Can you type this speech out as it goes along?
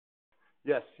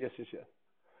Yes, yes, yes, yes.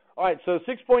 All right, so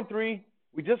 6.3,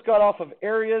 we just got off of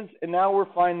areas, and now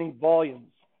we're finding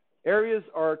volumes. Areas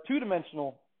are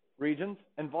two-dimensional regions,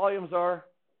 and volumes are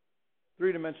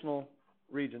three-dimensional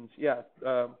regions. Yeah.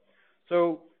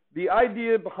 So the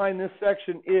idea behind this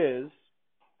section is,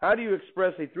 how do you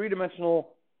express a three-dimensional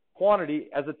quantity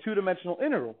as a two-dimensional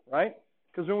integral, right?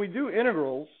 Because when we do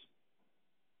integrals,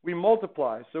 we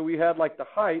multiply. So we had like the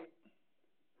height,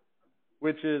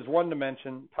 which is one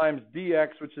dimension, times dx,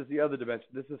 which is the other dimension.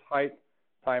 This is height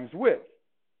times width,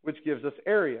 which gives us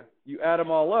area. You add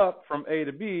them all up from A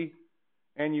to B,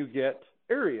 and you get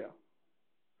area.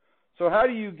 So how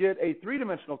do you get a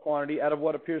three-dimensional quantity out of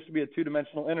what appears to be a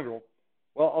two-dimensional integral?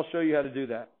 Well, I'll show you how to do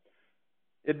that.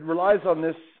 It relies on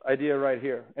this idea right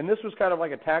here. And this was kind of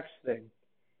like a tax thing.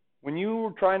 When you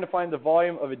were trying to find the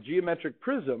volume of a geometric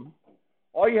prism,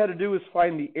 all you had to do was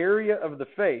find the area of the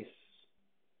face,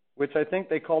 which I think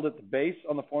they called it the base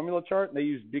on the formula chart, and they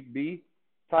used big B,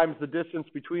 times the distance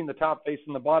between the top face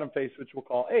and the bottom face, which we'll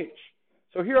call H.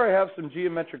 So here I have some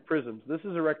geometric prisms. This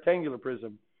is a rectangular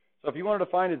prism. So if you wanted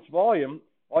to find its volume,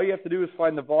 all you have to do is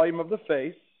find the volume of the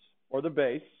face, or the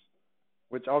base,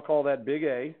 which I'll call that big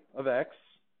A of X.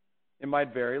 It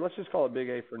might vary. Let's just call it big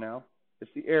A for now.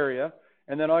 It's the area.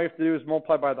 And then all you have to do is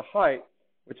multiply by the height,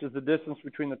 which is the distance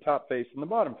between the top face and the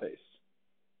bottom face.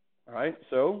 All right,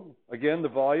 so again, the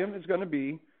volume is going to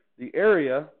be the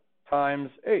area times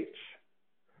H.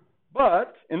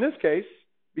 But in this case,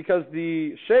 because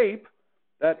the shape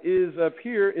that is up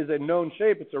here is a known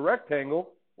shape, it's a rectangle.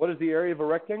 What is the area of a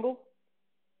rectangle?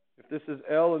 If this is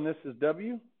L and this is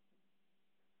W,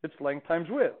 it's length times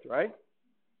width, right?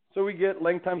 So we get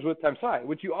length times width times height,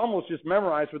 which you almost just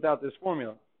memorize without this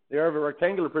formula. The area of a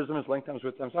rectangular prism is length times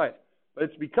width times height. But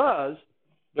it's because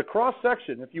the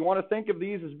cross-section, if you want to think of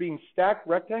these as being stacked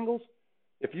rectangles,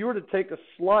 if you were to take a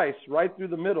slice right through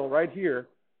the middle, right here,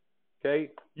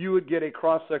 okay, you would get a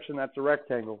cross-section that's a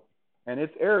rectangle. And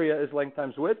its area is length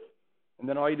times width, and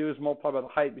then all you do is multiply by the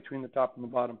height between the top and the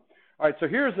bottom. All right, so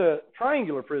here's a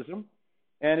triangular prism,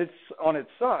 and it's on its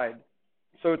side.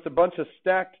 So it's a bunch of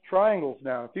stacked triangles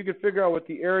now. If you could figure out what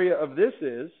the area of this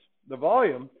is, the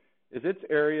volume, is its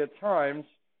area times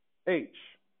H.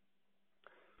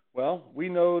 Well, we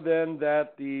know then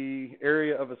that the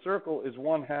area of a circle is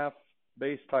 1/2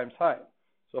 base times height.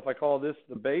 So if I call this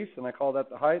the base and I call that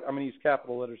the height, I'm going to use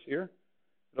capital letters here.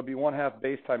 It'll be 1/2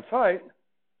 base times height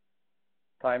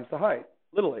times the height,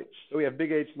 little h. So we have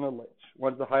big H and little h.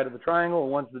 One's the height of the triangle,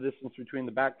 and one's the distance between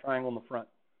the back triangle and the front.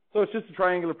 So it's just a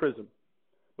triangular prism.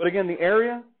 But again, the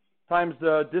area times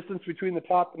the distance between the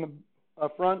top and the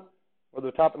front, or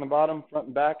the top and the bottom, front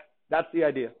and back, that's the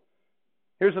idea.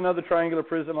 Here's another triangular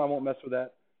prism. I won't mess with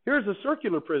that. Here's a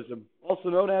circular prism, also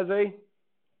known as a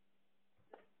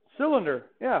cylinder.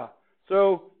 Yeah.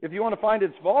 So if you want to find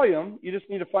its volume, you just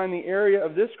need to find the area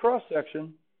of this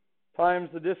cross-section times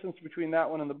the distance between that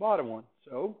one and the bottom one.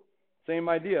 So same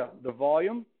idea. The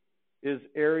volume is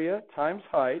area times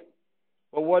height.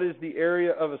 But what is the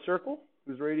area of a circle,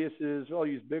 whose radius is, well, I'll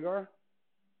use big R?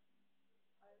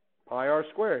 Pi r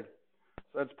squared.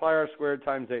 So that's pi r squared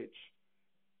times H.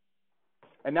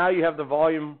 And now you have the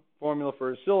volume formula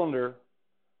for a cylinder,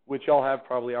 which y'all have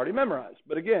probably already memorized.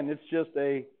 But again, it's just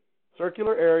a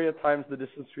circular area times the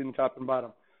distance between the top and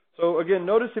bottom. So again,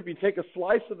 notice if you take a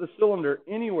slice of the cylinder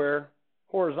anywhere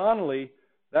horizontally,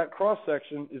 that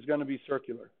cross-section is going to be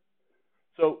circular.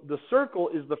 So the circle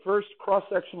is the first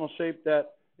cross-sectional shape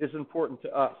that is important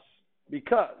to us.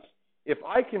 Because if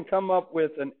I can come up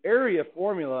with an area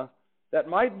formula that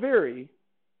might vary,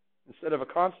 instead of a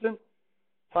constant,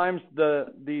 times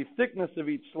the thickness of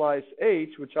each slice,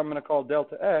 h, which I'm going to call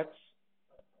delta x,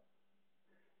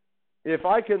 if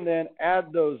I can then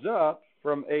add those up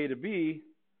from A to B,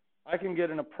 I can get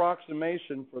an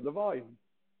approximation for the volume.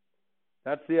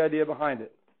 That's the idea behind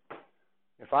it.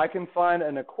 If I can find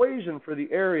an equation for the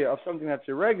area of something that's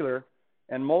irregular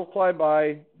and multiply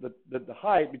by the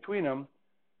height between them,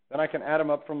 then I can add them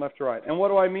up from left to right. And what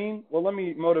do I mean? Well, let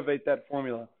me motivate that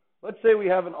formula. Let's say we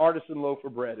have an artisan loaf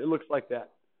of bread. It looks like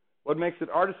that. What makes it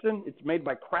artisan? It's made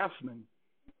by craftsmen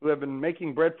who have been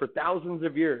making bread for thousands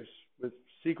of years with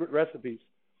secret recipes.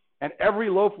 And every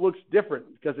loaf looks different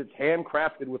because it's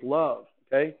handcrafted with love,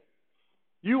 okay?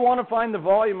 You want to find the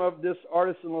volume of this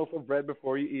artisan loaf of bread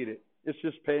before you eat it. It's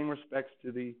just paying respects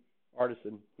to the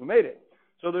artisan who made it.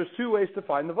 So there's two ways to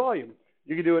find the volume.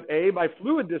 You can do it A, by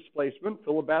fluid displacement,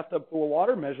 fill a bathtub full of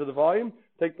water, measure the volume,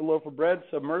 take the loaf of bread,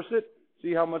 submerge it,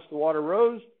 see how much the water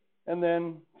rose, and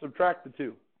then subtract the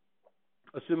two,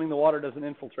 assuming the water doesn't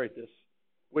infiltrate this,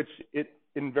 which it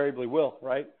invariably will,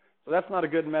 right? So that's not a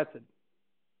good method.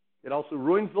 It also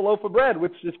ruins the loaf of bread,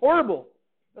 which is horrible.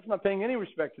 That's not paying any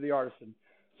respect to the artisan.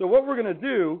 So what we're going to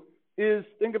do is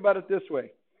think about it this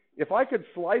way. If I could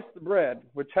slice the bread,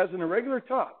 which has an irregular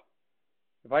top,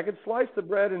 if I could slice the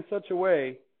bread in such a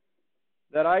way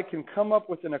that I can come up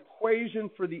with an equation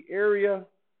for the area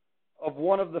of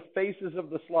one of the faces of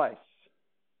the slice,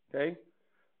 okay,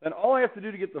 then all I have to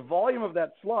do to get the volume of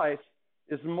that slice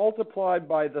is multiplied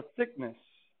by the thickness.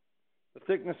 The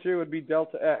thickness here would be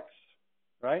delta x,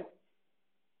 right?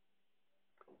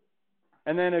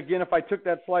 And then again, if I took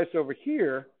that slice over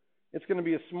here, it's going to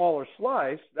be a smaller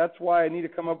slice. That's why I need to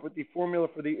come up with the formula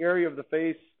for the area of the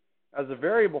face as a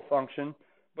variable function.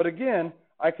 But again,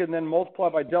 I can then multiply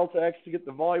by delta x to get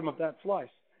the volume of that slice.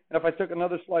 And if I took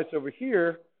another slice over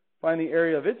here, find the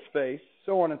area of its face,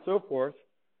 so on and so forth,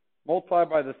 multiply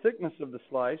by the thickness of the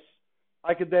slice,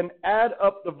 I could then add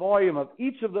up the volume of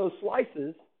each of those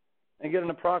slices and get an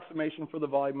approximation for the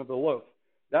volume of the loaf.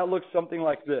 That looks something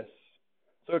like this.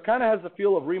 So it kind of has the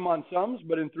feel of Riemann sums,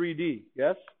 but in 3D,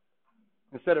 yes?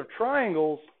 Instead of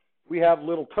triangles, we have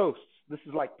little toasts. This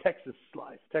is like Texas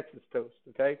slice, Texas toast,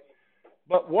 okay?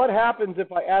 But what happens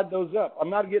if I add those up? I'm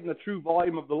not getting the true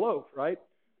volume of the loaf, right?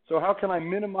 So how can I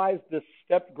minimize this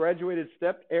graduated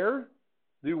stepped error?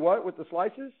 Do what with the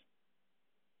slices?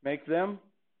 Make them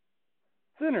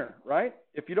thinner, right?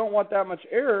 If you don't want that much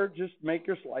error, just make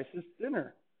your slices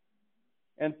thinner.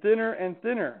 And thinner and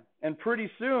thinner. And pretty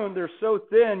soon, they're so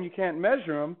thin you can't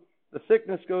measure them. The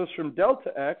thickness goes from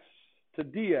delta x to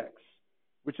dx,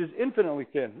 which is infinitely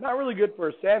thin. Not really good for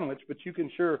a sandwich, but you can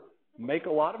sure make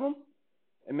a lot of them.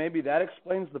 And maybe that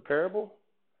explains the parable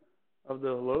of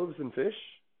the loaves and fish.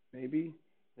 Maybe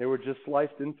they were just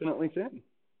sliced infinitely thin.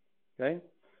 Okay?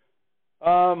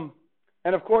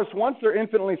 And of course, once they're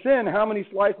infinitely thin, how many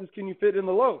slices can you fit in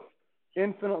the loaf?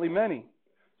 Infinitely many.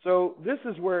 So this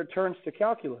is where it turns to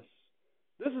calculus.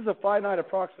 This is a finite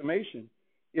approximation.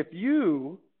 If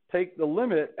you take the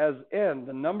limit as n,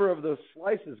 the number of those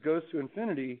slices goes to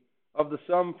infinity of the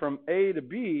sum from A to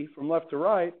B, from left to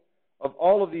right, of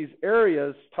all of these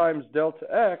areas times delta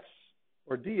x,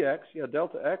 or dx,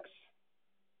 delta x,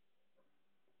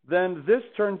 then this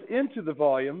turns into the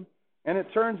volume, and it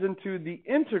turns into the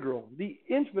integral, the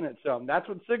infinite sum. That's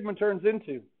what sigma turns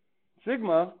into.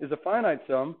 Sigma is a finite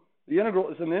sum. The integral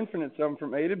is an infinite sum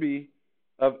from A to B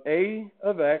of A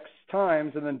of x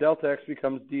times, and then delta x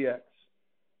becomes dx.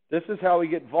 This is how we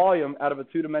get volume out of a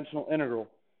two-dimensional integral.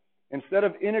 Instead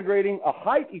of integrating a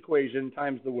height equation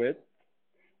times the width,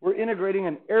 we're integrating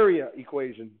an area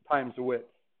equation times the width.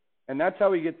 And that's how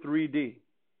we get 3D.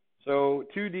 So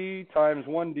 2D times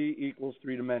 1D equals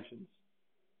 3 dimensions.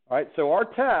 All right, so our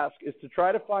task is to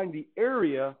try to find the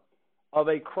area of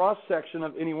a cross-section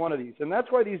of any one of these. And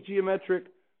that's why these geometric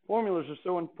formulas are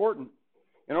so important.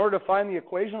 In order to find the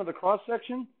equation of the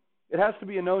cross-section, it has to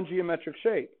be a known geometric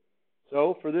shape.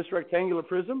 So for this rectangular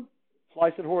prism,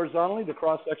 slice it horizontally, the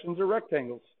cross-sections are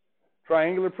rectangles.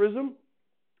 Triangular prism,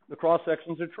 the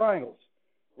cross-sections are triangles.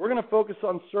 We're going to focus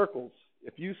on circles.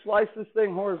 If you slice this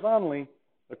thing horizontally,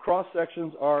 the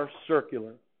cross-sections are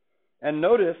circular. And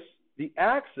notice the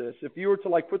axis, if you were to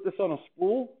like put this on a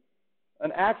spool,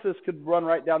 an axis could run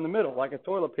right down the middle, like a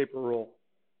toilet paper roll.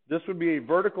 This would be a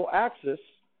vertical axis,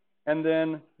 and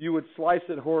then you would slice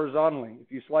it horizontally.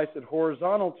 If you slice it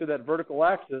horizontal to that vertical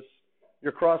axis,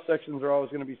 your cross-sections are always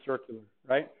going to be circular,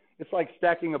 right? It's like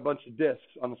stacking a bunch of discs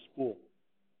on a spool.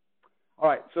 All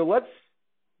right, so let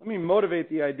me motivate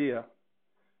the idea.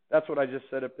 That's what I just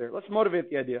said up there. Let's motivate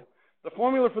the idea. The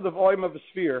formula for the volume of a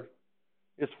sphere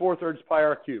is 4/3 pi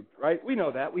r cubed, right? We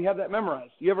know that. We have that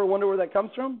memorized. You ever wonder where that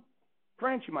comes from?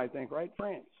 France, you might think, right?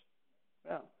 France.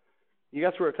 Yeah. You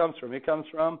guess where it comes from. It comes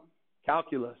from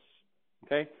calculus,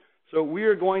 okay? So we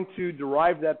are going to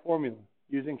derive that formula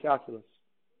using calculus.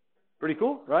 Pretty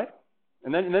cool, right?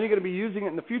 And then you're going to be using it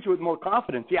in the future with more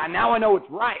confidence. Yeah, now I know it's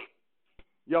right.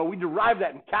 Yo, we derived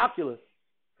that in calculus.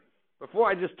 Before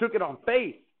I just took it on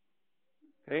faith.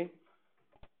 Okay?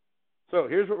 So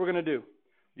here's what we're going to do.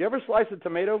 You ever slice a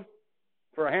tomato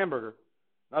for a hamburger,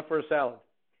 not for a salad?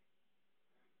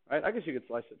 Right? I guess you could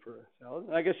slice it for a salad.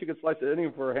 I guess you could slice it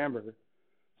anything for a hamburger.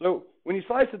 So when you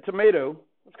slice a tomato,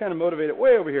 let's kind of motivate it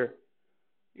way over here.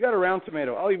 You got a round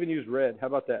tomato. I'll even use red. How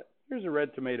about that? Here's a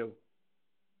red tomato.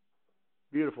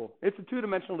 Beautiful. It's a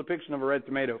two-dimensional depiction of a red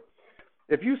tomato.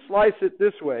 If you slice it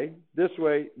this way, this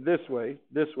way, this way,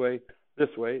 this way, this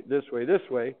way, this way, this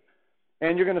way,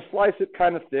 and you're going to slice it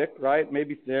kind of thick, right?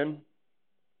 Maybe thin.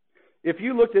 If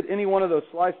you looked at any one of those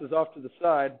slices off to the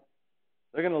side,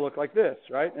 they're going to look like this,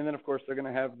 right? And then, of course, they're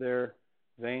going to have their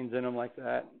veins in them like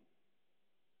that,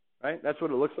 right? That's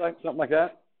what it looks like, something like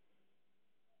that.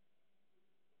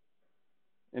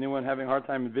 Anyone having a hard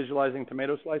time visualizing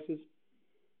tomato slices?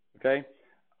 Okay.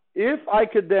 If I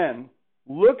could then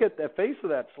look at the face of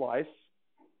that slice,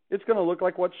 it's going to look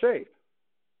like what shape?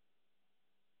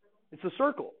 It's a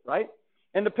circle, right?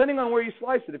 And depending on where you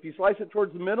slice it, if you slice it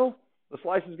towards the middle, the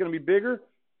slice is going to be bigger.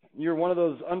 You're one of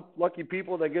those unlucky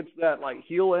people that gets that like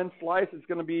heel end slice. It's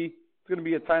going to be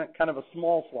a kind of a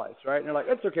small slice, right? And you're like,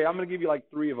 that's okay. I'm going to give you like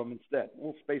 3 of them instead.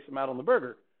 We'll space them out on the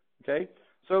burger, okay?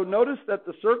 So notice that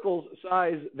the circle's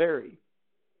size vary.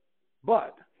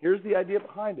 But here's the idea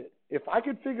behind it. If I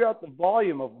could figure out the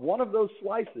volume of one of those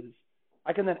slices,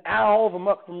 I can then add all of them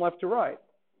up from left to right.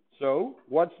 So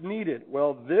what's needed?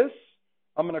 Well, this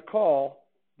I'm going to call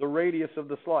the radius of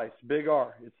the slice, big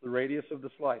R. It's the radius of the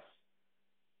slice.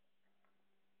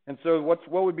 And so what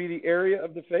would be the area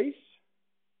of the face?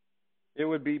 It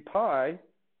would be pi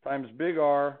times big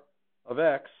R of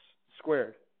x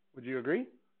squared. Would you agree?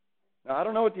 Now, I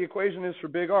don't know what the equation is for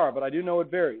big R, but I do know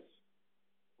it varies.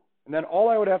 And then all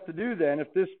I would have to do then,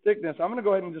 if this thickness, I'm going to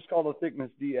go ahead and just call the thickness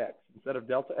dx instead of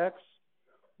delta x.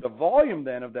 The volume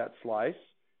then of that slice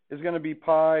is going to be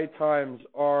pi times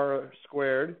r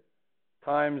squared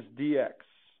times dx.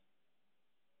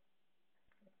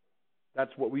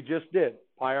 That's what we just did.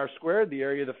 Pi r squared, the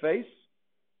area of the face,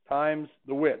 times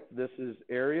the width. This is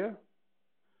area,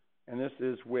 and this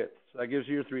is width. So that gives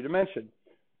you your 3 dimension.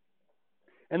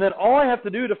 And then all I have to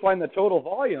do to find the total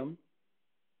volume,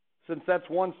 since that's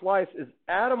one slice, is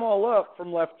add them all up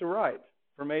from left to right,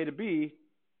 from A to B,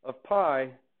 of pi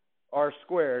r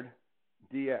squared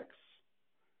dx.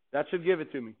 That should give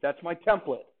it to me. That's my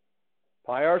template.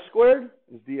 Pi r squared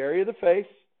is the area of the face,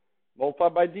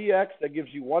 multiplied by dx. That gives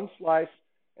you one slice,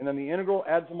 and then the integral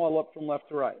adds them all up from left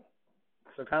to right.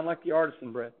 So kind of like the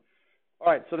artisan bread. All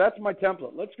right, so that's my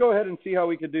template. Let's go ahead and see how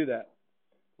we could do that.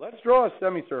 Let's draw a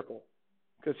semicircle,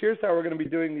 because here's how we're going to be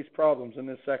doing these problems in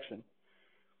this section.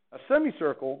 A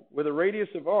semicircle with a radius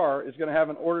of r is going to have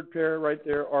an ordered pair right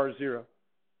there, r0.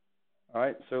 All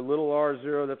right, so little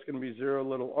r0, that's going to be 0,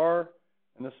 little r,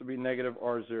 and this will be negative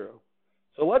r0.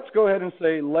 So let's go ahead and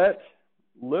say let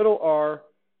little r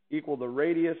equal the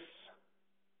radius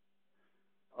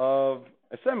of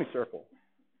a semicircle.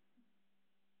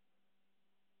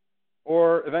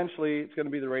 Or eventually it's going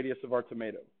to be the radius of our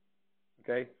tomato.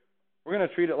 Okay? We're going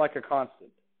to treat it like a constant.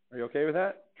 Are you okay with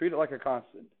that? Treat it like a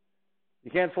constant.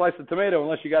 You can't slice a tomato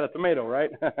unless you got a tomato,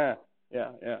 right?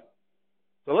 Yeah.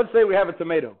 So let's say we have a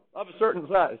tomato of a certain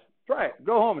size. Try it.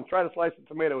 Go home and try to slice a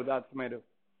tomato without a tomato.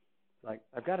 Like,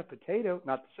 I've got a potato,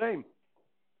 not the same.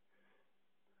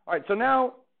 All right, so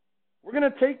now we're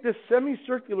going to take this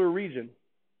semicircular region,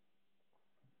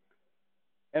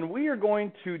 and we are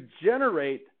going to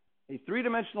generate a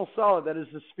 3-dimensional solid that is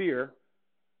a sphere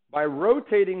by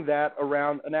rotating that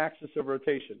around an axis of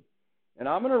rotation. And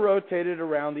I'm going to rotate it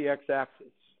around the x-axis.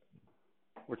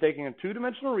 We're taking a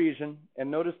 2-dimensional region, and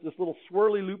notice this little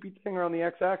swirly loopy thing around the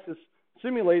x-axis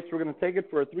simulates. We're going to take it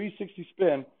for a 360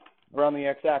 spin around the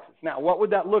x-axis. Now, what would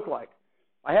that look like?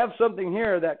 I have something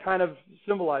here that kind of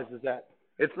symbolizes that.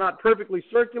 It's not perfectly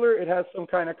circular. It has some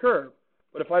kind of curve.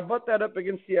 But if I butt that up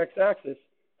against the x-axis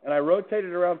and I rotate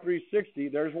it around 360,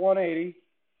 there's 180.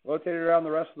 Rotate it around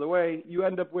the rest of the way, you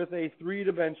end up with a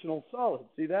 3-dimensional solid.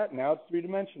 See that? Now it's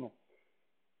 3-dimensional.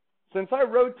 Since I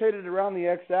rotated around the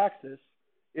x-axis,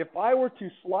 if I were to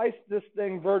slice this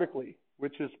thing vertically,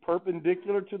 which is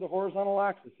perpendicular to the horizontal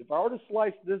axis, if I were to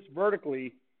slice this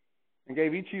vertically and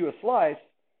gave each of you a slice,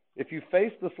 if you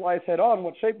face the slice head on,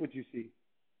 what shape would you see?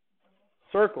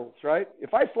 Circles, right?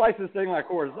 If I slice this thing like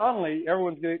horizontally,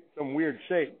 everyone's getting some weird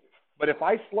shape. But if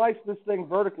I slice this thing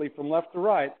vertically from left to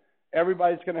right,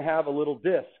 everybody's going to have a little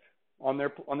disc on their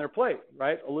plate,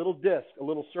 right? A little disc, a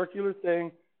little circular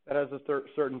thing that has a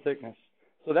certain thickness.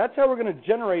 So that's how we're going to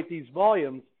generate these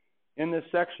volumes in this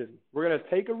section. We're going to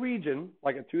take a region,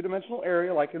 like a 2-dimensional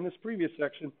area, like in this previous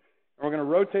section, and we're going to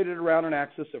rotate it around an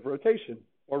axis of rotation,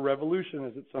 or revolution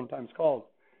as it's sometimes called.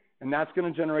 And that's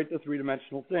going to generate the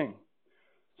 3-dimensional thing.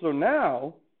 So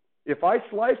now, if I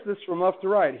slice this from left to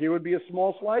right, here would be a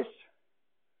small slice.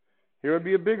 Here would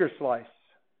be a bigger slice.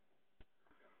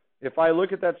 If I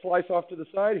look at that slice off to the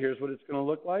side, here's what it's going to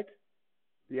look like.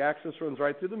 The axis runs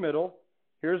right through the middle.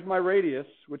 Here's my radius,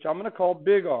 which I'm going to call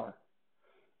big R.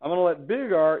 I'm going to let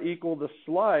big R equal the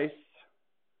slice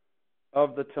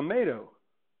of the tomato.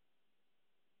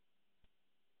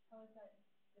 How is that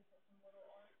different from little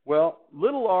r? Well,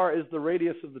 little r is the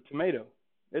radius of the tomato.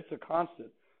 It's a constant.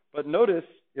 But notice,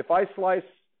 if I slice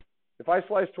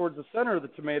towards the center of the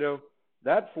tomato,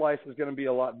 that slice is going to be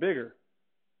a lot bigger.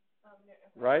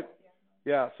 Right?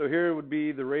 Yeah, so here would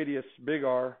be the radius big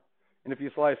R, And if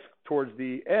you slice towards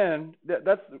the end,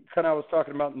 that's kind of I was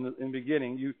talking about in the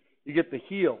beginning. You get the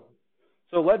heel.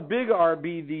 So let big R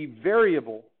be the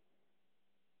variable.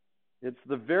 It's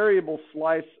the variable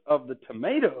slice of the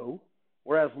tomato,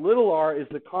 whereas little r is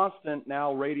the constant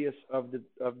now radius of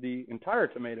the entire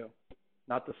tomato,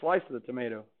 not the slice of the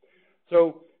tomato.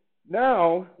 So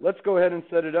now let's go ahead and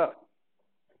set it up.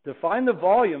 To find the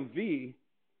volume V,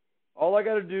 all I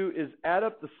got to do is add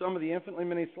up the sum of the infinitely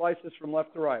many slices from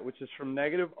left to right, which is from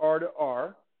negative r to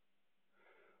r,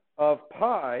 of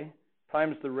pi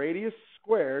times the radius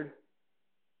squared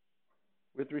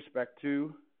with respect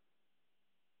to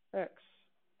x.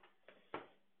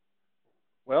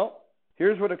 Well,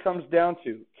 here's what it comes down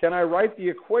to. Can I write the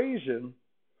equation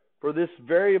for this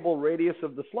variable radius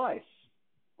of the slice?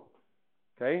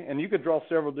 Okay, and you could draw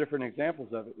several different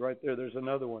examples of it right there. There's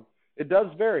another one. It does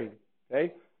vary.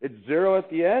 Okay, it's 0 at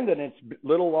the end and it's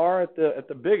little r at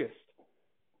the biggest.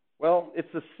 Well,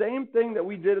 it's the same thing that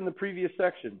we did in the previous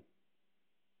section.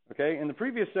 Okay, in the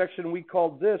previous section we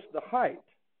called this the height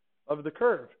of the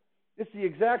curve. It's the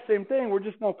exact same thing. We're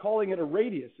just now calling it a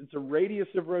radius. It's a radius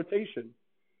of rotation.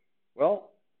 Well,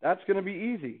 that's going to be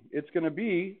easy. It's going to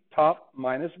be top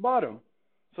minus bottom.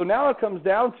 So now it comes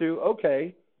down to,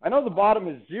 okay, I know the bottom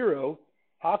is 0.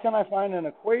 How can I find an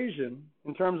equation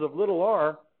in terms of little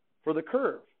r for the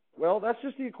curve? Well, that's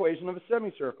just the equation of a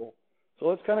semicircle. So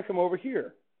let's kind of come over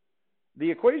here.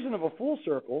 The equation of a full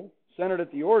circle centered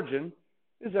at the origin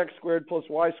is x squared plus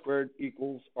y squared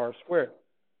equals r squared.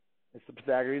 It's the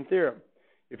Pythagorean theorem.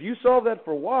 If you solve that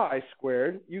for y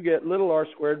squared, you get little r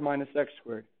squared minus x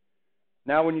squared.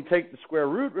 Now, when you take the square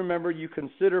root, remember, you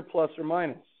consider plus or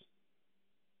minus.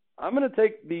 I'm going to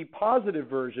take the positive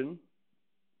version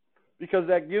because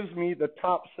that gives me the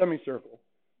top semicircle.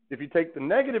 If you take the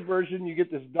negative version, you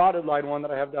get this dotted line one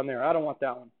that I have down there. I don't want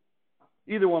that one.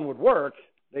 Either one would work.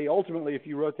 They ultimately, if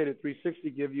you rotate it 360,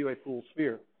 give you a full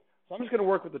sphere. So I'm just going to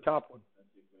work with the top one.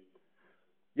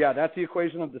 Yeah, that's the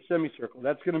equation of the semicircle.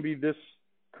 That's going to be this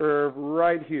curve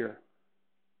right here.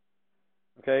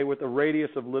 Okay, with a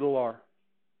radius of little r.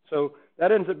 So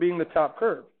that ends up being the top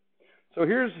curve. So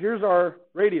here's our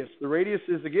radius. The radius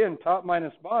is, again, top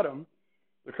minus bottom.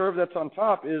 The curve that's on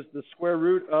top is the square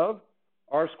root of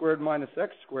r squared minus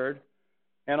x squared.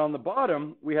 And on the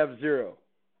bottom, we have 0.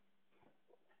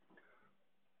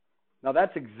 Now,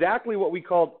 that's exactly what we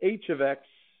called h of x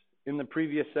in the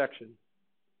previous section.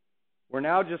 We're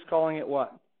now just calling it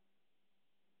what?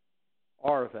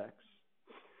 R of x.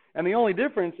 And the only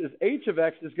difference is h of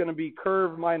x is going to be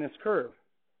curve minus curve.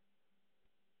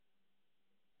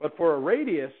 But for a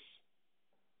radius,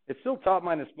 it's still top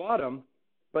minus bottom,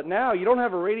 but now you don't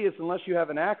have a radius unless you have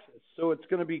an axis. So it's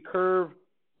going to be curve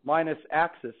minus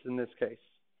axis in this case.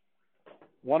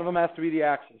 One of them has to be the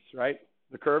axis, right?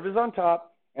 The curve is on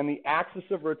top, and the axis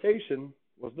of rotation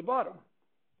was the bottom.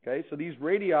 Okay, so these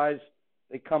radii,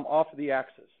 they come off of the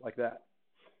axis like that.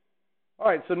 All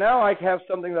right, so now I have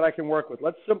something that I can work with.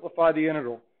 Let's simplify the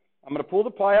integral. I'm going to pull the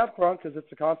pi out front because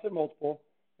it's a constant multiple,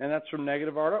 and that's from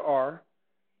negative r to r.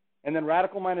 And then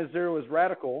radical minus 0 is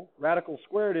radical. Radical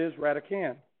squared is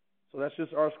radicand. So that's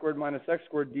just r squared minus x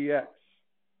squared dx.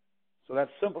 So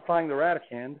that's simplifying the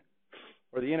radicand,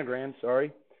 or the integrand,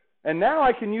 sorry. And now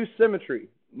I can use symmetry.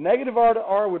 Negative r to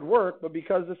r would work, but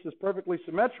because this is perfectly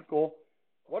symmetrical,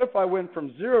 what if I went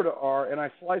from 0 to r and I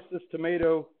sliced this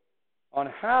tomato on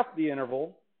half the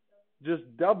interval, just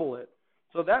double it?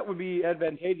 So that would be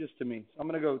advantageous to me. So I'm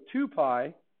going to go 2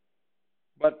 pi,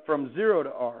 but from 0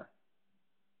 to r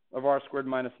of r squared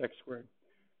minus x squared.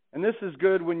 And this is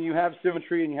good when you have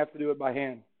symmetry and you have to do it by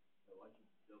hand.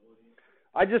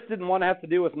 I just didn't want to have to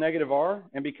deal with negative r,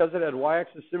 and because it had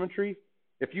y-axis symmetry,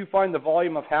 if you find the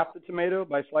volume of half the tomato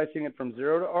by slicing it from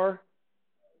 0 to r,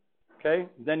 okay,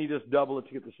 then you just double it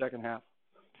to get the second half.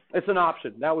 It's an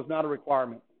option. That was not a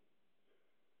requirement.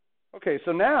 Okay,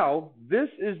 so now this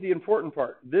is the important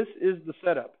part. This is the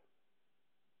setup.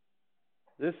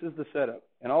 This is the setup.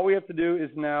 And all we have to do is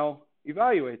now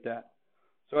evaluate that.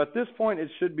 So at this point, it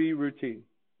should be routine.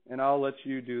 And I'll let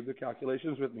you do the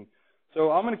calculations with me.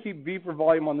 So I'm going to keep V for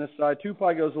volume on this side. 2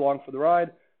 pi goes along for the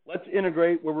ride. Let's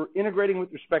integrate where we're integrating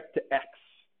with respect to x.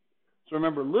 So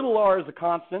remember, little r is a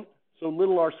constant, so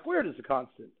little r squared is a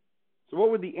constant. So what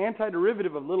would the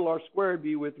antiderivative of little r squared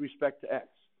be with respect to x?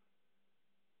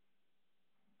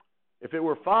 If it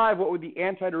were 5, what would the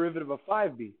antiderivative of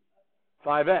 5 be?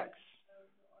 5x.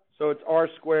 So it's r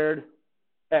squared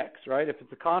x, right? If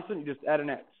it's a constant, you just add an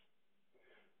x.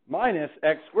 Minus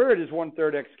x squared is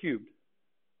 1/3 x cubed.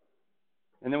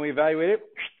 And then we evaluate it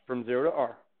from 0 to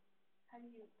r. How did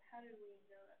we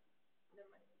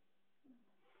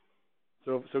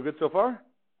know that? So good so far?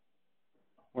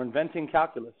 We're inventing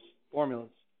calculus, formulas.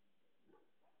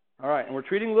 All right, and we're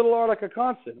treating little r like a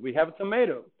constant. We have a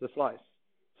tomato to slice.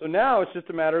 So now it's just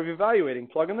a matter of evaluating.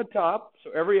 Plug in the top,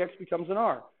 so every x becomes an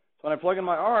r. So when I plug in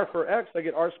my r for x, I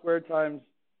get r squared times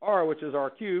r, which is r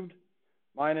cubed,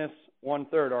 minus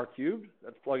 1/3 r cubed.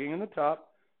 That's plugging in the top.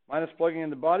 Minus plugging in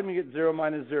the bottom, you get 0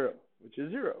 minus 0, which is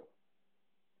 0.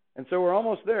 And so we're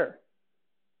almost there.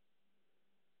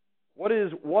 What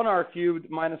is 1r cubed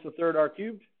minus 1/3 r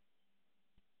cubed?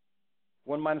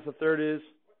 1 minus 1/3 is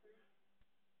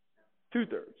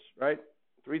 2/3, right?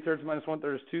 3/3 minus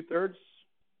 1/3 is 2/3.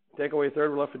 Take away a third,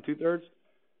 we're left with 2/3.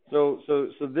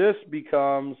 So this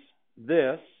becomes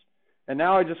this. And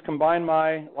now I just combine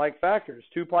my like factors.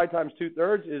 2 pi times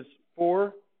 2/3 is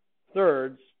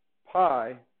 4/3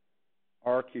 pi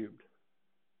r cubed.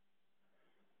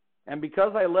 And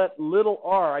because I let little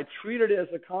r, I treated it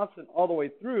as a constant all the way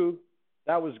through,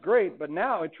 that was great, but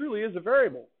now it truly is a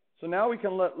variable. So now we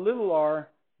can let little r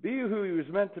be who he was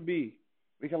meant to be.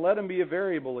 We can let him be a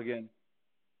variable again.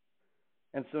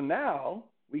 And so now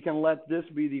we can let this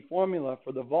be the formula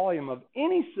for the volume of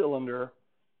any cylinder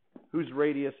whose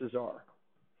radius is r.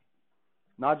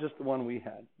 Not just the one we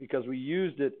had, because we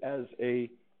used it as a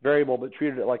variable but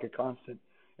treated it like a constant.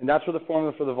 And that's where the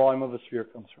formula for the volume of a sphere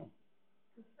comes from.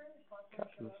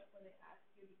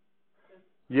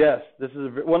 Yes, this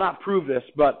is well, not prove this,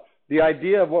 but the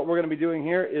idea of what we're going to be doing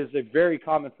here is a very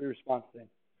common free response thing.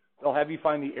 They'll have you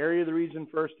find the area of the region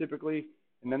first, typically,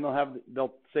 and then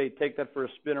they'll say take that for a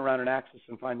spin around an axis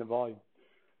and find the volume.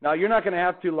 Now you're not going to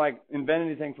have to like invent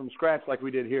anything from scratch like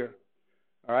we did here,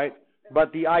 all right?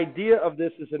 But the idea of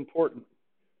this is important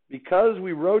because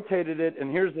we rotated it, and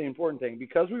here's the important thing: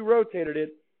 because we rotated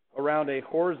it around a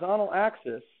horizontal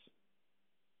axis.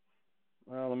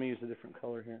 Well, let me use a different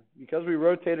color here. Because we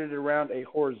rotated it around a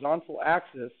horizontal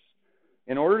axis,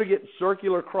 in order to get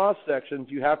circular cross sections,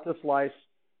 you have to slice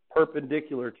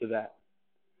perpendicular to that.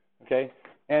 Okay?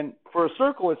 And for a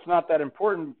circle, it's not that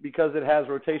important because it has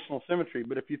rotational symmetry.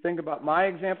 But if you think about my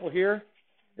example here,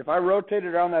 if I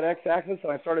rotated around that x-axis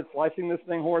and I started slicing this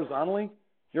thing horizontally,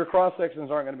 your cross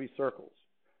sections aren't going to be circles.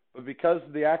 But because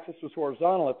the axis was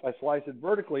horizontal, if I slice it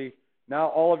vertically, now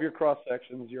all of your cross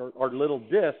sections are little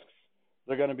discs.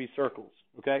 They're going to be circles.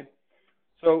 Okay?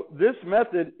 So this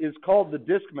method is called the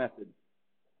disk method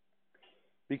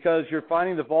because you're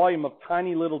finding the volume of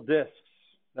tiny little disks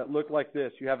that look like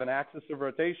this. You have an axis of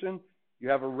rotation. You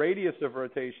have a radius of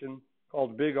rotation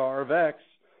called big R of x.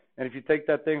 And if you take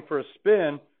that thing for a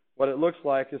spin, what it looks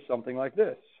like is something like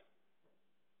this.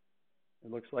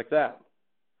 It looks like that.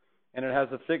 And it has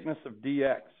a thickness of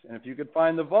dx. And if you could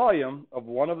find the volume of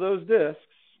one of those disks,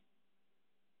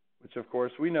 which of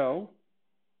course we know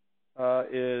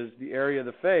is the area of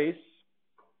the face,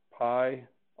 pi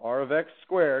r of x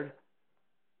squared,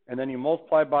 and then you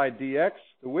multiply by dx,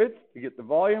 the width, to get the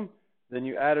volume. Then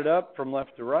you add it up from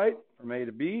left to right, from A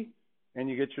to B, and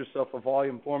you get yourself a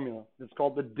volume formula. It's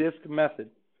called the disk method.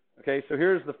 Okay, so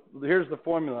here's the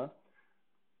formula.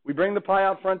 We bring the pi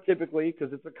out front typically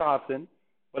because it's a constant,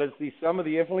 but it's the sum of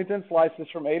the infinitely thin slices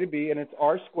from A to B, and it's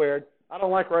r squared. I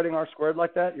don't like writing r squared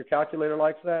like that. Your calculator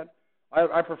likes that.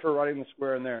 I prefer writing the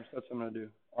square in there, so that's what I'm going to do.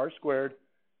 R squared,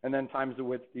 and then times the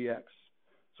width dx.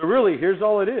 So really, here's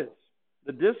all it is.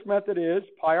 The disk method is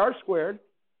pi r squared,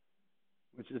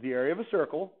 which is the area of a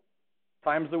circle,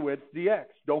 times the width dx.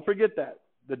 Don't forget that.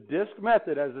 The disk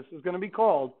method, as this is going to be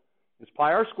called, is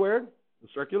pi r squared, the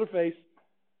circular face,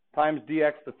 times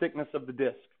dx, the thickness of the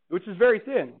disk, which is very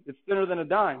thin. It's thinner than a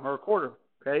dime or a quarter.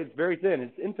 Okay, it's very thin.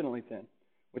 It's infinitely thin,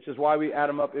 which is why we add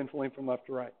them up infinitely from left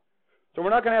to right. So we're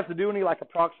not going to have to do any like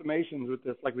approximations with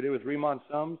this like we did with Riemann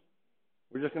sums.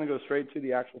 We're just going to go straight to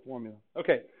the actual formula.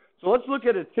 Okay, so let's look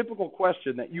at a typical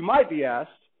question that you might be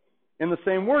asked in the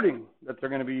same wording that they're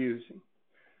going to be using.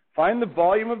 Find the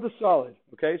volume of the solid.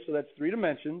 Okay, so that's 3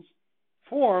 dimensions,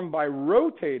 formed by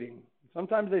rotating.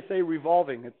 Sometimes they say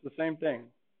revolving. It's the same thing.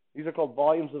 These are called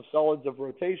volumes of solids of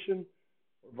rotation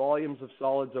or volumes of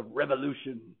solids of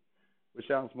revolution, which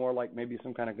sounds more like maybe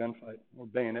some kind of gunfight or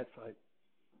bayonet fight.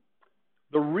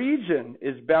 The region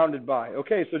is bounded by.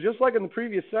 Okay, so just like in the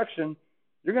previous section,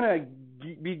 you're going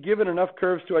to be given enough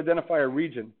curves to identify a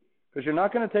region because you're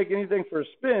not going to take anything for a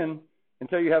spin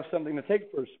until you have something to take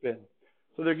for a spin.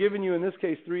 So they're giving you, in this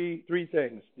case, three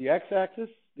things. The x-axis,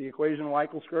 the equation y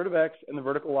equals square root of x, and the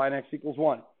vertical line x equals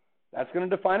 1. That's going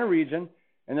to define a region,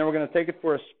 and then we're going to take it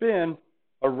for a spin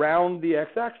around the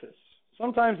x-axis.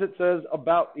 Sometimes it says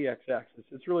about the x-axis.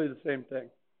 It's really the same thing.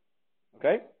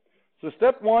 Okay? So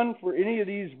step 1 for any of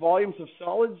these volumes of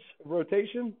solids of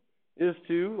rotation is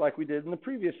to, like we did in the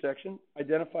previous section,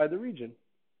 identify the region.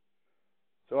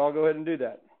 So I'll go ahead and do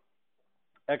that.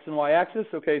 X and Y axis.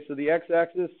 Okay, so the X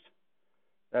axis,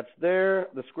 that's there.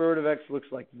 The square root of X looks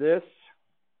like this.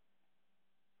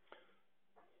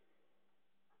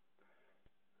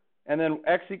 And then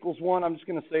X equals 1, I'm just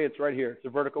going to say it's right here. It's a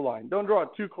vertical line. Don't draw it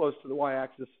too close to the Y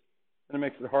axis, and it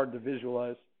makes it hard to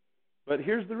visualize. But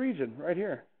here's the region right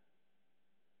here.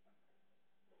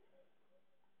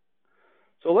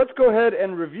 So let's go ahead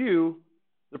and review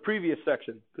the previous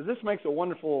section, because this makes a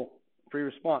wonderful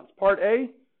pre-response. Part A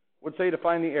would say to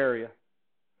find the area.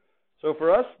 So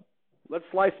for us, let's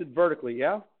slice it vertically,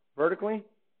 yeah? Vertically,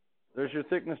 there's your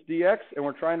thickness dx, and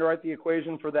we're trying to write the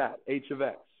equation for that, h of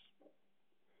x.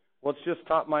 Well, it's just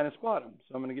top minus bottom,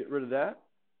 so I'm going to get rid of that.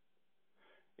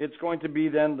 It's going to be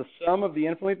then the sum of the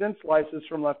infinitely thin slices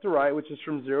from left to right, which is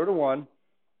from 0 to 1,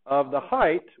 of the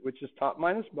height, which is top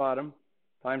minus bottom,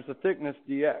 times the thickness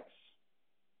dx.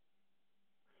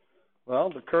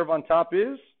 Well, the curve on top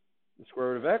is the square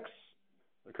root of x.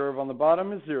 The curve on the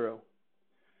bottom is 0.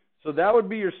 So that would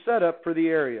be your setup for the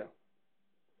area.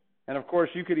 And of course,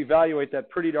 you could evaluate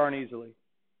that pretty darn easily.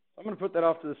 I'm going to put that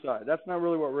off to the side. That's not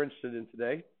really what we're interested in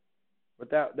today. But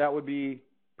that would be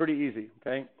pretty easy,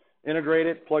 okay? Integrate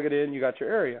it, plug it in, you got your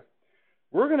area.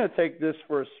 We're going to take this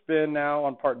for a spin now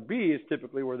on part B is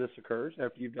typically where this occurs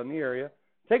after you've done the area.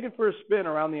 Take it for a spin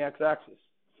around the x-axis.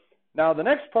 Now, the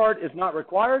next part is not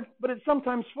required, but it's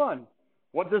sometimes fun.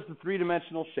 What does the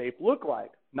three-dimensional shape look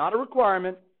like? Not a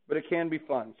requirement, but it can be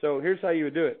fun. So here's how you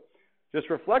would do it. Just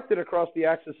reflect it across the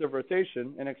axis of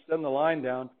rotation and extend the line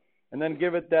down, and then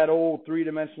give it that old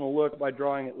three-dimensional look by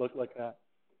drawing it look like that.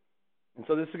 And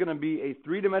so this is going to be a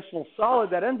three-dimensional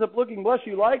solid that ends up looking, bless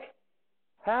you, like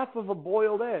half of a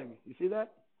boiled egg. You see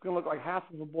that? It's going to look like half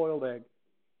of a boiled egg.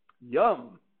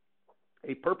 Yum.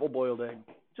 A purple boiled egg.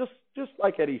 Just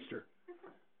like at Easter.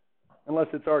 Unless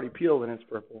it's already peeled and it's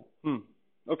purple.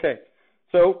 Okay.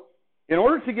 So in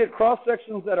order to get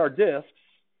cross-sections that are discs,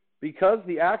 because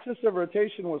the axis of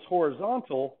rotation was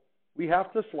horizontal, we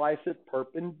have to slice it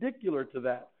perpendicular to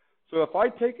that. So if I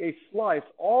take a slice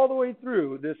all the way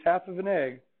through this half of an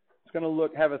egg, it's going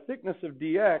to have a thickness of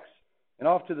dx, and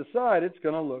off to the side, it's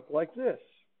going to look like this.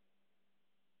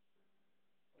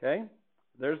 Okay?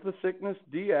 There's the thickness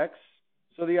dx.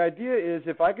 So the idea is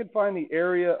if I could find the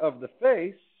area of the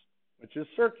face, which is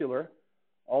circular,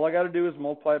 all I got to do is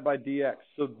multiply it by dx.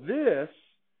 So this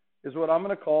is what I'm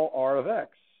going to call r of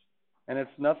x. And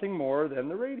it's nothing more than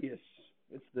the radius.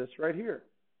 It's this right here.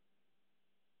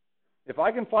 If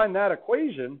I can find that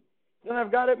equation, then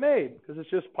I've got it made, because it's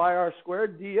just pi r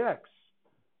squared dx.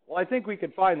 Well, I think we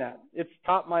could find that. It's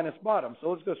top minus bottom.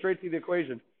 So let's go straight to the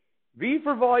equation. V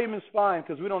for volume is fine,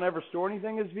 because we don't ever store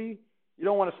anything as V. You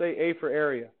don't want to say A for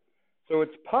area. So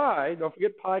it's pi, don't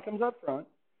forget pi comes up front,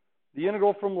 the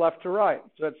integral from left to right.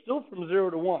 So that's still from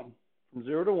 0 to 1. From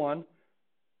 0 to 1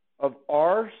 of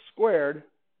r squared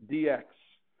dx.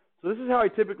 So this is how I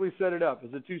typically set it up,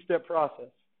 as a two-step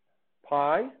process.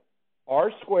 Pi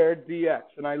r squared dx,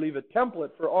 and I leave a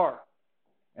template for r.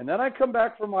 And then I come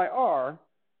back for my r,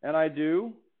 and I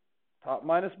do top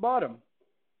minus bottom.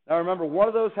 Now remember, one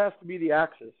of those has to be the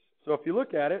axis. So if you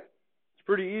look at it, it's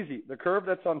pretty easy. The curve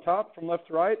that's on top from left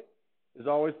to right is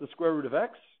always the square root of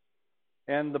x,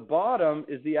 and the bottom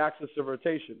is the axis of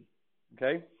rotation.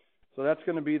 Okay? So that's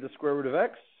going to be the square root of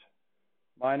x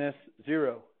minus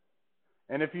 0.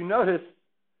 And if you notice,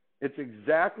 it's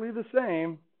exactly the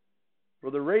same for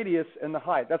the radius and the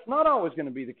height. That's not always going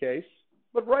to be the case,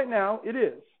 but right now it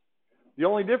is. The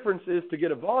only difference is to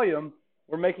get a volume,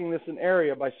 we're making this an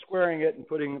area by squaring it and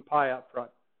putting the pi out front.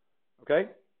 Okay?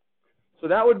 So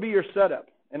that would be your setup.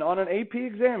 And on an AP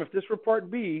exam, if this were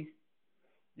part B,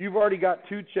 you've already got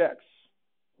two checks.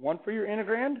 One for your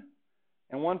integrand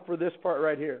and one for this part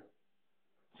right here.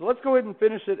 So let's go ahead and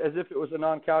finish it as if it was a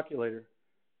non-calculator.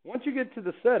 Once you get to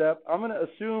the setup, I'm going to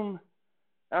assume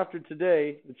after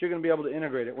today that you're going to be able to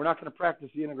integrate it. We're not going to practice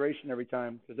the integration every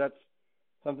time, because that's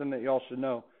something that you all should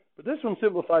know. But this one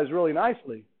simplifies really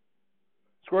nicely.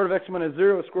 Square root of x minus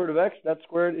 0 is square root of x. That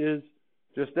squared is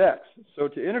just x. So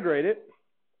to integrate it,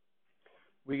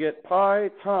 we get pi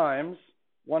times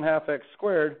 1/2 x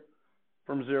squared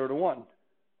from 0 to 1.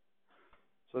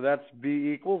 So that's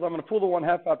b equals, I'm going to pull the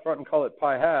 1/2 out front and call it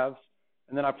pi halves.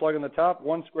 And then I plug in the top,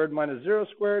 1 squared minus 0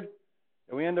 squared.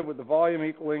 And we end up with the volume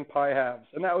equaling pi halves.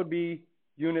 And that would be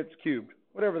units cubed,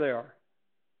 whatever they are.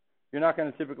 You're not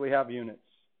going to typically have units.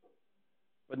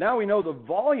 But now we know the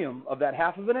volume of that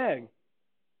half of an egg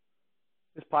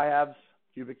is pi halves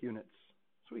cubic units.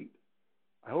 Sweet.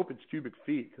 I hope it's cubic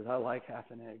feet, because I like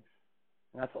half an egg.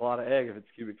 And that's a lot of egg if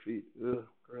it's cubic feet. Ugh,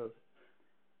 gross.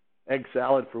 Egg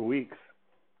salad for weeks.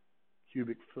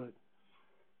 Cubic foot.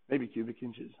 Maybe cubic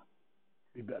inches.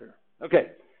 Be better.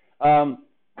 Okay.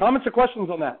 Comments or questions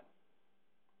on that?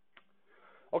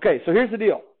 Okay, so here's the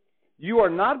deal. You are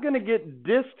not going to get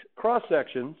disked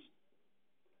cross-sections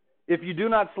if you do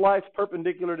not slice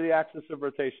perpendicular to the axis of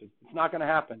rotation. It's not going to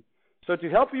happen. So to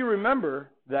help you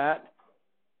remember that,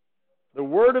 the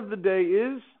word of the day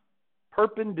is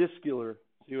perpendicular.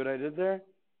 See what I did there?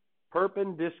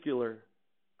 Perpendicular.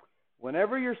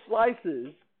 Whenever your slices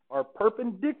are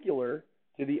perpendicular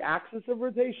to the axis of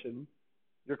rotation,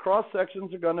 your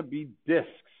cross-sections are going to be disks.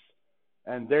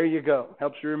 And there you go.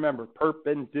 Helps you remember.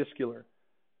 Perpendicular.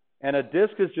 And a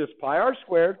disk is just pi r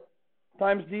squared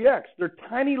times dx. They're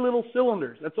tiny little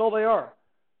cylinders. That's all they are.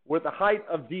 With a height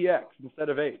of dx instead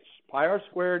of h. Pi r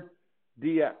squared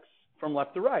dx. From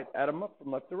left to right. Add them up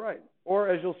from left to right. Or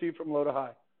as you'll see from low to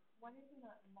high. Why did you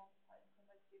not multiply so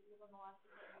much? Did you on the last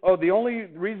Oh, the only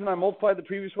reason I multiplied the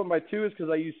previous one by 2 is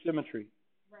because I used symmetry.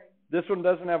 Right. This one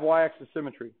doesn't have y-axis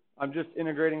symmetry. I'm just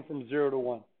integrating from 0 to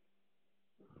 1. Okay.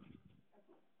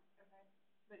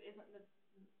 But isn't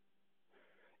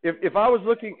the If I was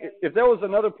looking, if there was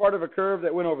another part of a curve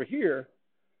that went over here,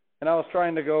 and I was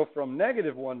trying to go from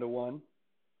negative 1 to 1,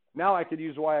 now I could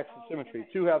use y-axis symmetry.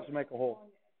 2 halves make a whole.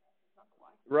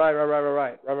 Right.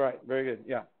 Very good.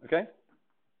 Yeah. Okay.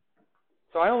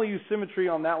 So I only use symmetry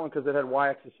on that one because it had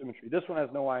y-axis symmetry. This one has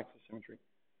no y-axis symmetry.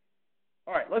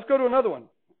 All right, let's go to another one.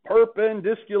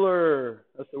 Perpendicular.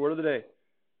 That's the word of the day.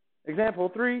 Example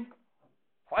 3.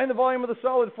 Find the volume of the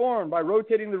solid form by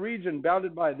rotating the region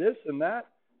bounded by this and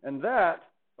that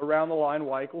around the line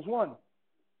y equals 1.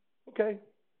 Okay.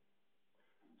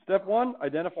 Step 1,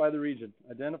 identify the region.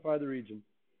 Identify the region.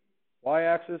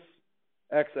 Y-axis,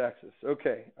 x-axis.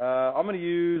 Okay. I'm going to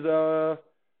use,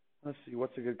 let's see,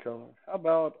 what's a good color? How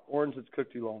about orange that's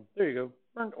cooked too long? There you go.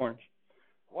 Burnt orange.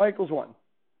 Y equals 1.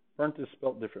 Burnt is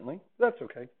spelled differently. That's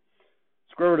okay.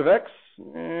 Square root of x,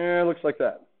 looks like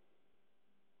that.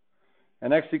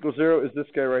 And x equals 0 is this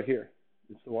guy right here.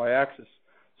 It's the y-axis.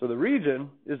 So the region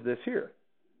is this here.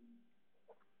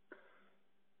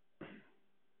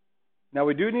 Now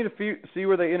we do need to see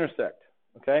where they intersect.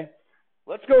 Okay?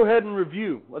 Let's go ahead and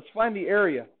review. Let's find the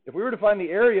area. If we were to find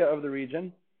the area of the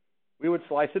region, we would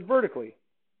slice it vertically.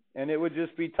 And it would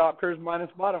just be top curve minus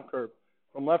bottom curve.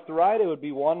 From left to right, it would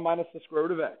be 1 minus the square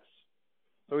root of x.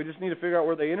 So we just need to figure out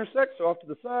where they intersect. So off to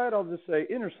the side, I'll just say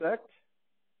intersect.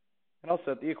 And I'll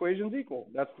set the equations equal.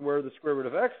 That's where the square root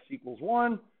of x equals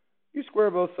 1. You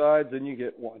square both sides, and you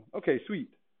get 1. Okay, sweet.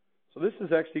 So this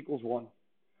is x equals 1.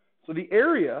 So the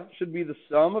area should be the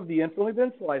sum of the infinitely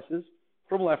bent slices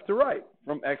from left to right,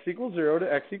 from x equals 0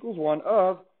 to x equals 1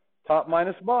 of top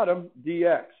minus bottom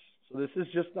dx. So this is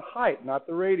just the height, not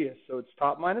the radius. So it's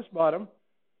top minus bottom,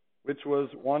 which was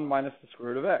 1 minus the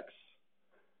square root of x.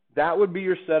 That would be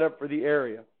your setup for the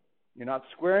area. You're not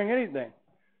squaring anything.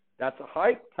 That's a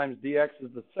height times dx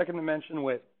is the second dimension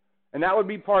width. And that would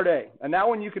be part A. And that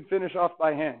one you could finish off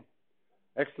by hand.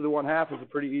 X to the 1/2 is a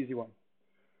pretty easy one.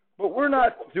 But we're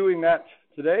not doing that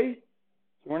today,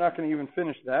 so we're not going to even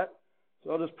finish that.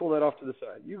 So I'll just pull that off to the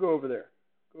side. You go over there.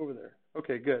 Go over there.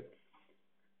 Okay, good.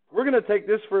 We're going to take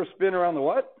this for a spin around the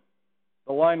what?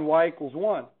 The line y equals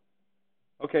 1.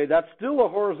 Okay, that's still a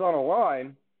horizontal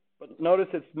line, but notice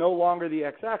it's no longer the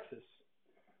x-axis.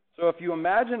 So if you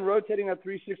imagine rotating at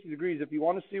 360 degrees, if you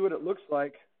want to see what it looks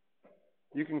like,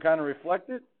 you can kind of reflect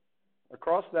it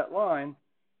across that line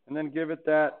and then give it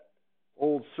that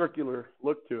old circular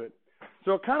look to it.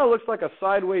 So it kind of looks like a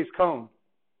sideways cone,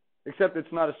 except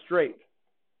it's not a straight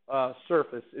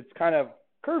surface. It's kind of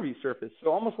curvy surface,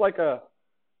 so almost like a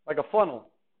funnel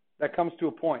that comes to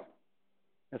a point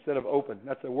instead of open.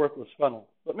 That's a worthless funnel.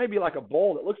 But maybe like a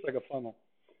bowl that looks like a funnel.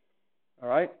 All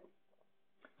right?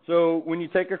 So when you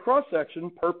take a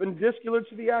cross-section perpendicular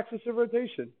to the axis of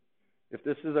rotation, if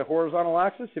this is a horizontal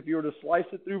axis, if you were to slice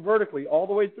it through vertically all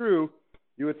the way through,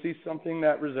 you would see something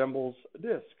that resembles a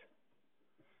disk.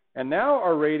 And now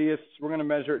our radius, we're going to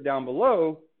measure it down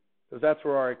below because that's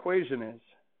where our equation is.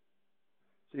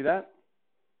 See that?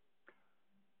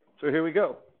 So here we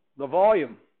go. The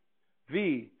volume,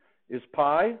 V, is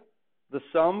pi, the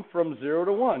sum from 0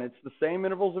 to 1. It's the same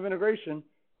intervals of integration,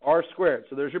 r squared.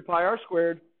 So there's your pi r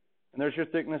squared, and there's your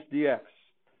thickness dx.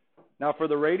 Now for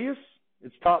the radius,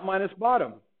 it's top minus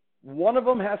bottom. One of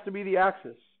them has to be the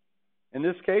axis. In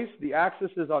this case, the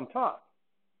axis is on top.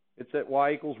 It's at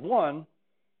y equals 1,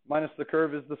 minus the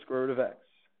curve is the square root of x.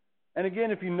 And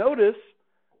again, if you notice,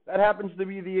 that happens to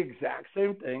be the exact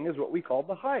same thing as what we call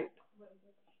the height.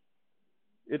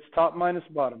 It's top minus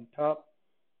bottom, top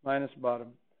minus bottom.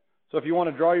 So if you want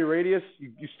to draw your radius,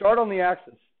 you start on the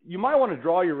axis. You might want to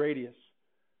draw your radius.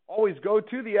 Always go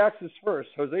to the axis first.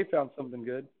 Jose found something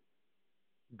good.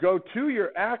 go to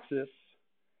your axis,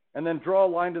 and then draw a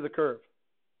line to the curve.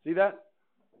 See that?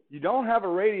 You don't have a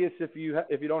radius if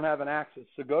you don't have an axis.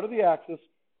 So go to the axis,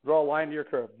 draw a line to your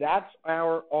curve. That's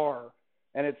our R,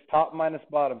 and it's top minus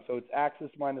bottom. So it's axis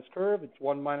minus curve. It's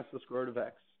 1 minus the square root of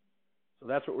x. So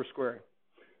that's what we're squaring.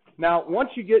 Now, once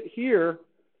you get here,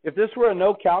 if this were a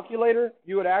no calculator,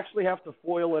 you would actually have to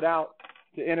FOIL it out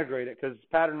to integrate it because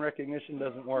pattern recognition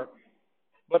doesn't work.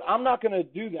 But I'm not going to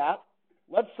do that.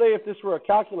 Let's say if this were a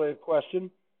calculated question,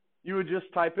 you would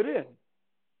just type it in.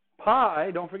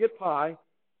 Pi, don't forget pi,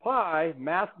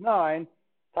 math 9,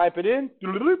 type it in,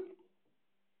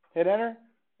 hit enter,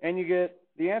 and you get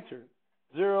the answer,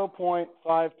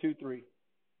 0.523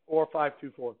 or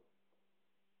 524.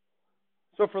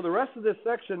 So for the rest of this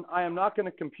section, I am not going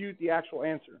to compute the actual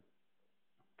answer.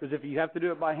 Because if you have to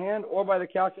do it by hand or by the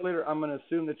calculator, I'm going to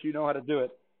assume that you know how to do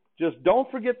it. Just don't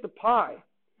forget the pi.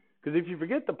 Because if you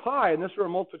forget the pi, and this were a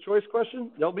multiple choice question,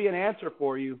 there'll be an answer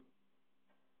for you.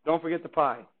 Don't forget the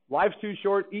pi. Life's too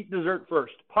short, eat dessert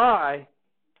first. Pi,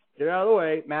 get out of the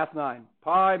way, math 9.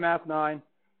 Pi, math 9.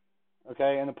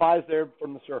 Okay, and the pi's there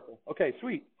from the circle. Okay,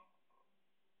 sweet.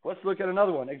 Let's look at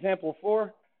another one. Example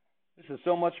 4. This is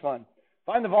so much fun.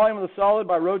 Find the volume of the solid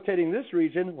by rotating this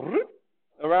region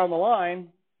around the line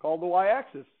called the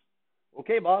y-axis.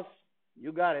 Okay, boss,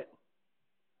 you got it.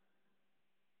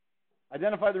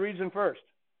 Identify the region first.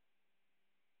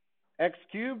 X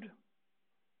cubed.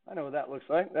 I know what that looks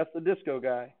like. That's the disco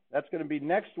guy. That's going to be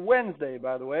next Wednesday,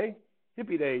 by the way.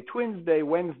 Hippie Day. Twins Day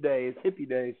Wednesday is Hippie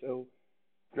Day. So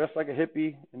dress like a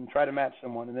hippie and try to match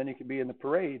someone, and then you can be in the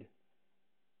parade.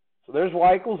 So there's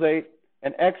y equals 8,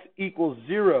 and x equals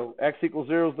 0. X equals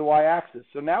 0 is the y-axis.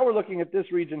 So now we're looking at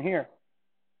this region here.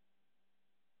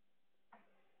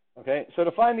 Okay, so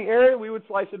to find the area, we would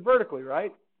slice it vertically,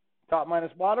 right? Top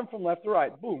minus bottom from left to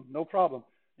right. Boom, no problem.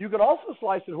 You could also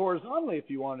slice it horizontally if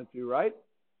you wanted to, right?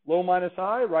 Low minus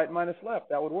high, right minus left.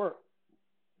 That would work.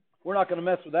 We're not going to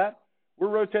mess with that. We're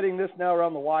rotating this now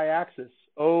around the y-axis.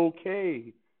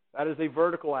 Okay, that is a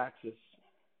vertical axis.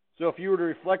 So if you were to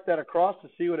reflect that across to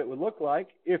see what it would look like,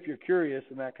 if you're curious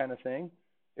and that kind of thing,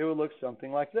 it would look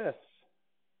something like this.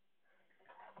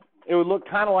 It would look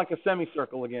kind of like a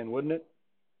semicircle again, wouldn't it?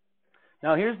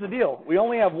 Now, here's the deal. We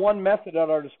only have one method at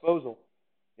our disposal.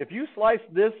 If you slice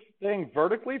this thing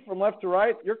vertically from left to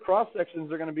right, your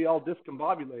cross-sections are going to be all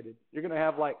discombobulated. You're going to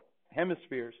have, like,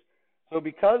 hemispheres. So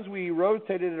because we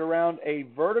rotated it around a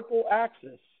vertical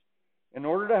axis, in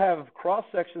order to have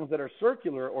cross-sections that are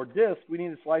circular or disc, we need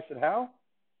to slice it how?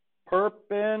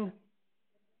 Perpendicular.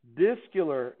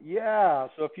 Yeah,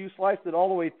 so if you sliced it all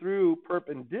the way through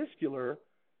perpendicular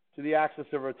to the axis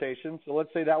of rotation, so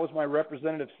let's say that was my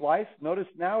representative slice. Notice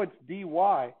now it's dy.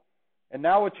 And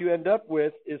now what you end up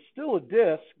with is still a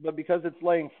disc, but because it's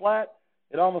laying flat,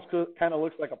 it almost kind of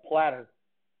looks like a platter.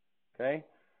 Okay?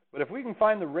 But if we can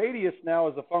find the radius now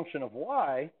as a function of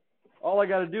y, all I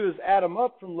got to do is add them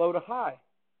up from low to high.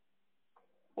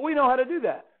 Well, we know how to do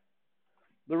that.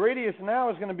 The radius now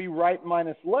is going to be right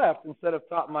minus left instead of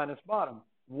top minus bottom.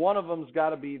 One of them's got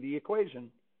to be the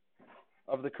equation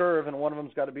of the curve, and one of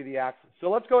them's got to be the axis. So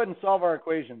let's go ahead and solve our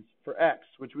equations for x,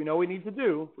 which we know we need to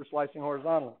do for slicing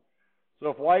horizontally. So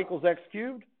if y equals x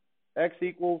cubed, x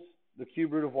equals the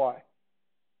cube root of y.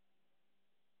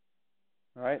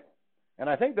 All right? And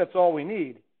I think that's all we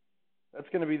need. That's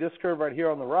going to be this curve right here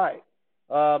on the right.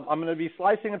 I'm going to be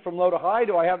slicing it from low to high.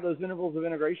 Do I have those intervals of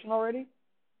integration already?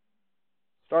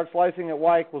 Start slicing at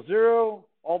y equals 0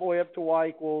 all the way up to y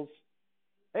equals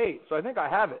 8. So I think I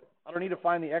have it. I don't need to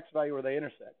find the x value where they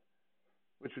intersect,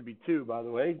 which would be 2, by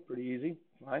the way. Pretty easy.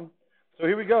 Fine. So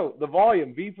here we go. The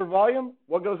volume, V for volume.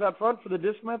 What goes out front for the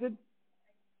disk method?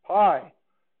 Pi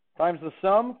times the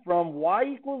sum from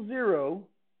y equals 0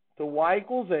 to y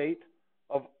equals 8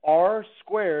 of r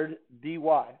squared dy.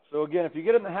 So again, if you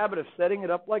get in the habit of setting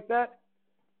it up like that,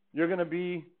 you're going to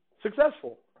be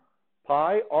successful.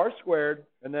 Pi r squared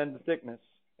and then the thickness,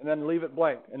 and then leave it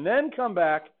blank. And then come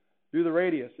back, do the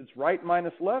radius. It's right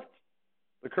minus left.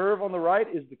 The curve on the right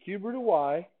is the cube root of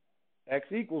y. X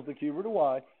equals the cube root of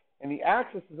y. And the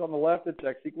axis is on the left. It's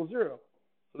x equals 0.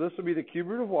 So this will be the cube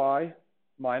root of y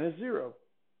minus 0.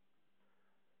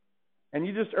 And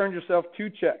you just earned yourself 2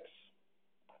 checks.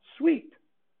 Sweet.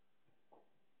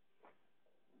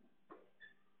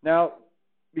 Now,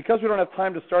 because we don't have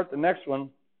time to start the next one,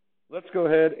 let's go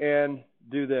ahead and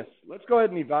do this. Let's go ahead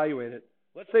and evaluate it.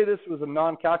 Let's say this was a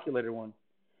non-calculator one.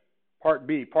 Part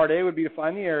B. Part A would be to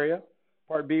find the area.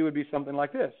 Part B would be something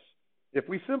like this. If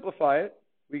we simplify it,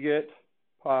 we get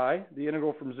pi, the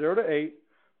integral from 0 to 8,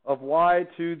 of y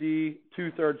to the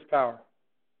 2/3 power,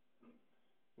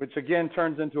 which again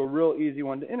turns into a real easy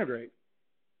one to integrate.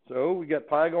 So we got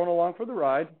pi going along for the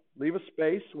ride. Leave a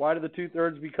space. Y to the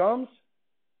 2/3 becomes,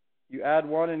 you add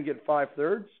 1 and get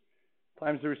 5/3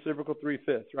 times the reciprocal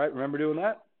 3/5, right? Remember doing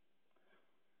that?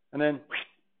 And then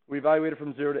we evaluate it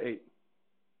from 0 to 8.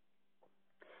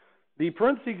 The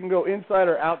parenthesis can go inside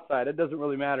or outside. It doesn't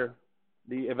really matter.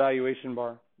 The evaluation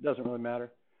bar doesn't really matter.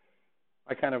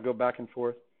 I kind of go back and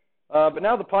forth. But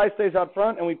now the pi stays out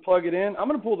front and we plug it in. I'm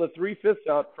going to pull the 3/5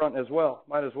 out front as well.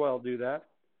 Might as well do that.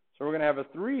 So we're going to have a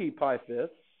 3 pi/5,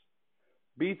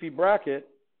 beefy bracket,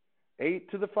 8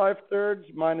 to the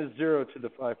 5/3 minus 0 to the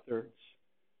 5/3.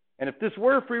 And if this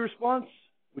were a free response,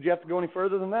 would you have to go any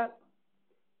further than that?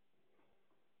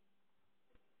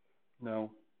 No.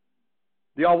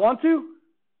 Do y'all want to?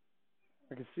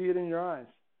 I can see it in your eyes.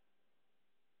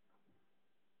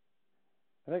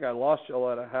 I think I lost y'all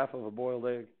at a half of a boiled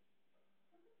egg.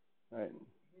 All right.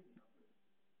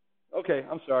 Okay,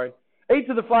 I'm sorry. 8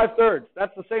 to the 5/3.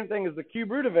 That's the same thing as the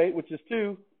cube root of 8, which is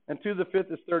 2, and 2 to the 5th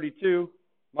is 32,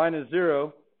 minus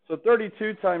 0. So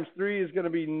 32 times 3 is going to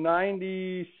be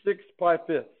 96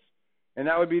 pi/5. And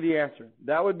that would be the answer.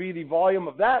 That would be the volume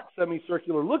of that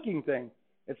semicircular looking thing.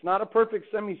 It's not a perfect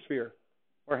semisphere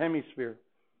or hemisphere.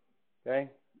 Okay?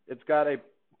 It's got a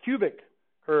cubic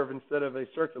curve instead of a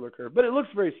circular curve. But it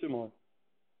looks very similar.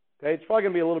 Okay? It's probably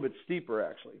going to be a little bit steeper,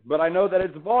 actually. But I know that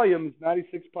its volume is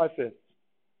 96 pi/5.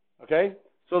 Okay?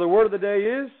 So the word of the day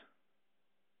is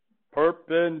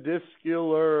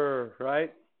perpendicular,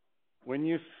 right? When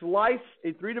you slice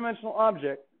a three-dimensional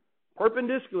object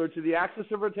perpendicular to the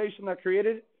axis of rotation that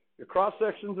created it, your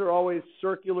cross-sections are always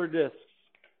circular discs.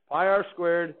 Pi r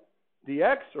squared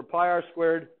dx or pi r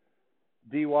squared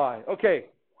dy. Okay,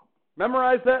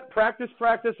 memorize that. Practice,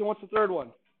 practice, and what's the third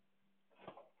one?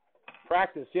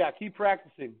 Practice. Yeah, keep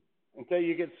practicing until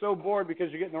you get so bored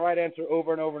because you're getting the right answer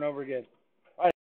over and over and over again.